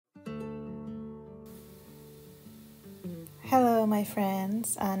Hello my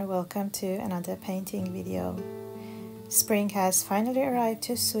friends and welcome to another painting video. Spring has finally arrived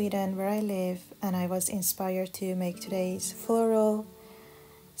to Sweden where I live, and I was inspired to make today's floral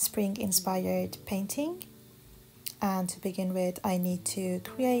spring inspired painting. And to begin with, I need to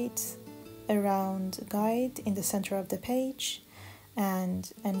create a round guide in the center of the page,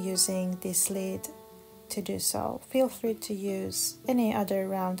 and I'm using this lid to do so. Feel free to use any other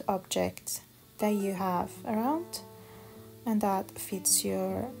round object that you have around and that fits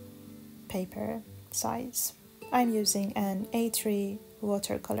your paper size. I'm using an A3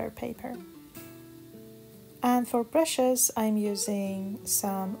 watercolor paper. And for brushes, I'm using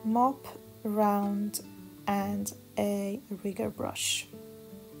some mop, round, and a rigger brush.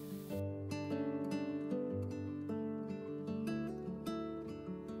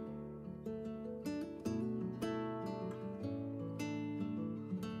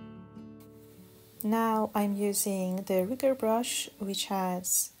 Now I'm using the rigger brush, which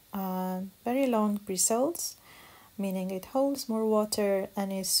has very long bristles, meaning it holds more water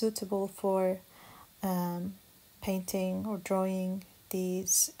and is suitable for painting or drawing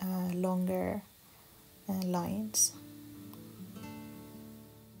these longer lines.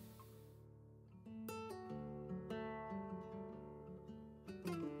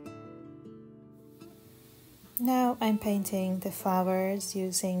 Now I'm painting the flowers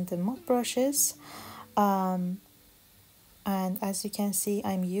using the mop brushes, and as you can see,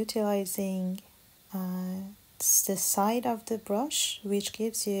 I'm utilizing the side of the brush, which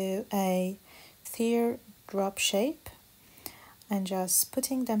gives you a teardrop shape, and just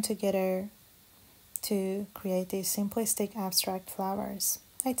putting them together to create these simplistic abstract flowers.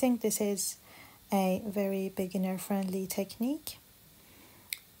 I think this is a very beginner friendly technique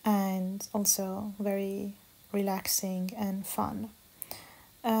and also very relaxing and fun.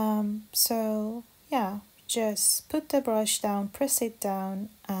 So yeah, just put the brush down, press it down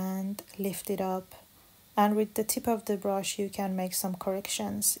and lift it up, and with the tip of the brush you can make some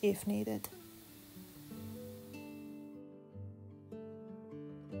corrections if needed.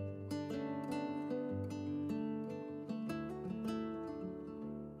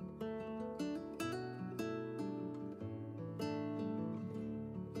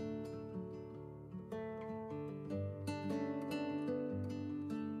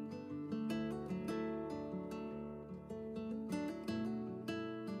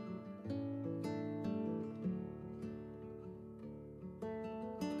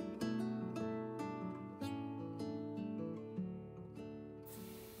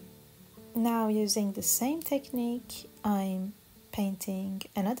 Now, using the same technique, I'm painting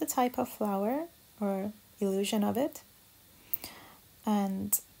another type of flower or illusion of it,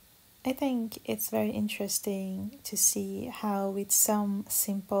 and I think it's very interesting to see how with some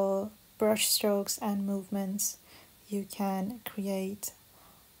simple brush strokes and movements you can create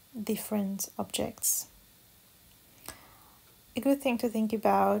different objects. A good thing to think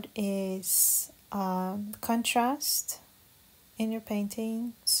about is contrast in your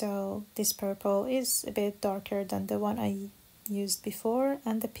painting. So this purple is a bit darker than the one I used before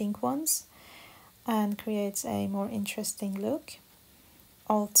and the pink ones, and creates a more interesting look.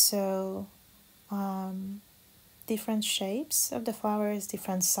 Also different shapes of the flowers,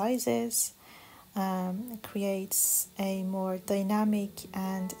 different sizes, creates a more dynamic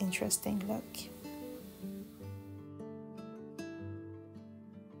and interesting look.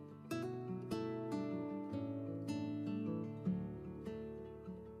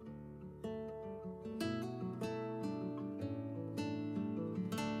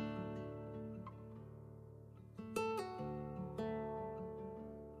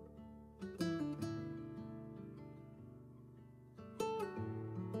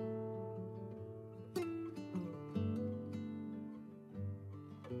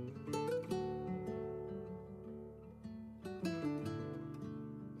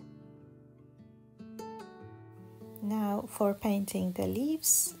 Now for painting the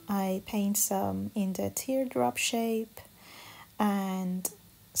leaves, I paint some in the teardrop shape and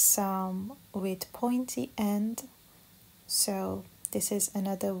some with pointy end. So this is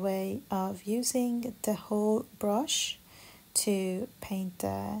another way of using the whole brush to paint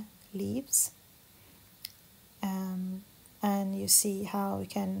the leaves. And you see how we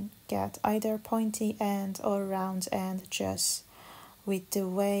can get either pointy end or round end just with the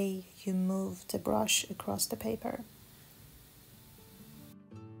way you move the brush across the paper.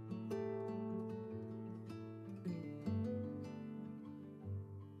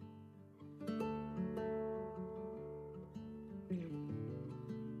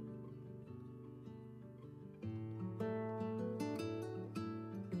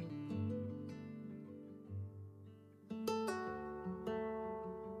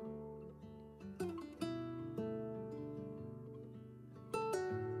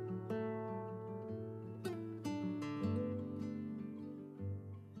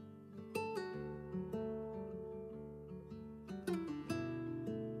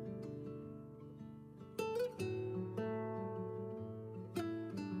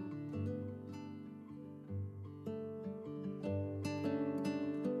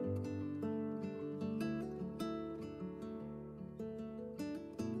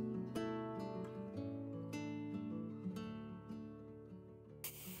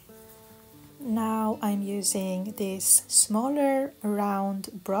 now I'm using this smaller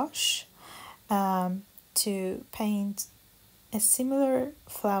round brush to paint a similar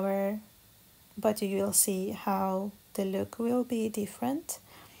flower, but you will see how the look will be different.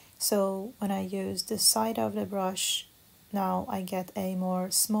 So when I use the side of the brush, now I get a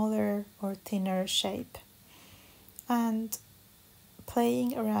more smaller or thinner shape. And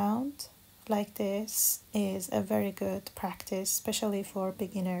playing around like this is a very good practice, especially for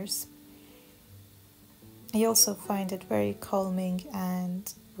beginners. I also find it very calming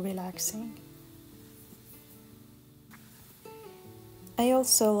and relaxing. I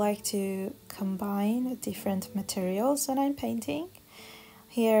also like to combine different materials when I'm painting.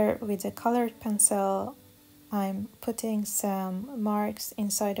 Here with a colored pencil, I'm putting some marks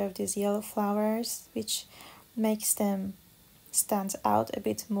inside of these yellow flowers, which makes them stand out a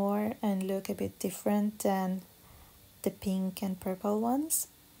bit more and look a bit different than the pink and purple ones.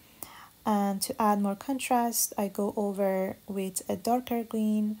 And to add more contrast, I go over with a darker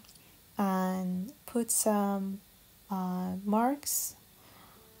green and put some marks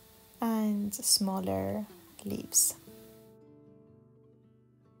and smaller leaves.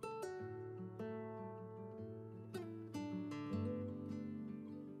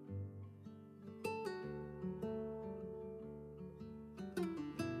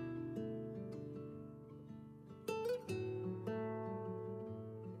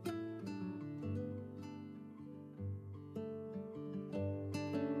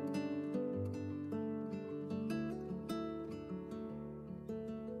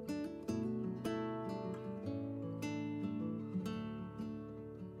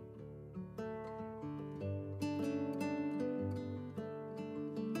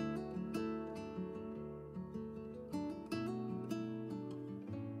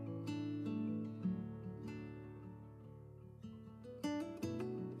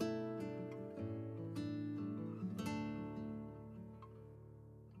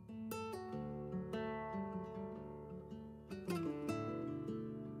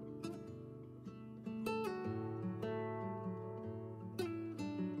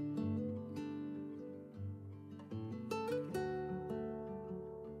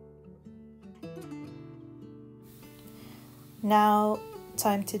 Now,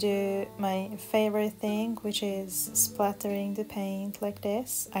 time to do my favorite thing, which is splattering the paint like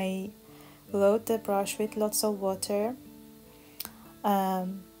this. I load the brush with lots of water.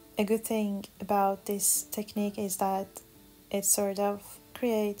 A good thing about this technique is that it sort of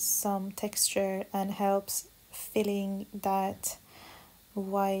creates some texture and helps filling that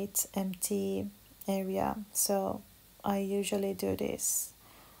white empty area. So I usually do this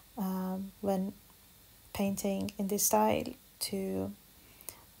when painting in this style to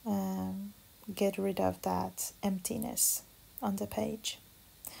get rid of that emptiness on the page.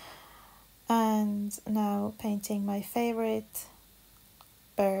 And now painting my favorite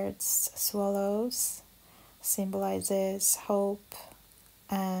birds, swallows, symbolizes hope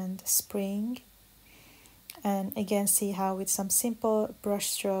and spring. And again, see how with some simple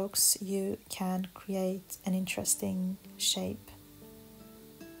brush strokes you can create an interesting shape.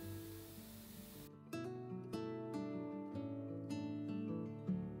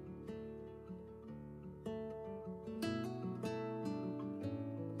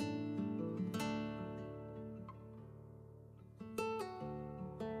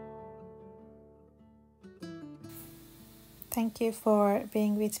 Thank you for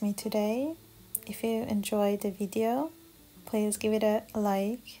being with me today. If you enjoyed the video, please give it a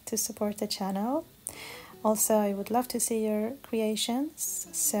like to support the channel. Also, I would love to see your creations,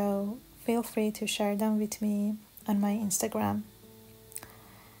 so feel free to share them with me on my Instagram.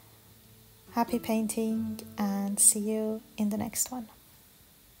 Happy painting and see you in the next one.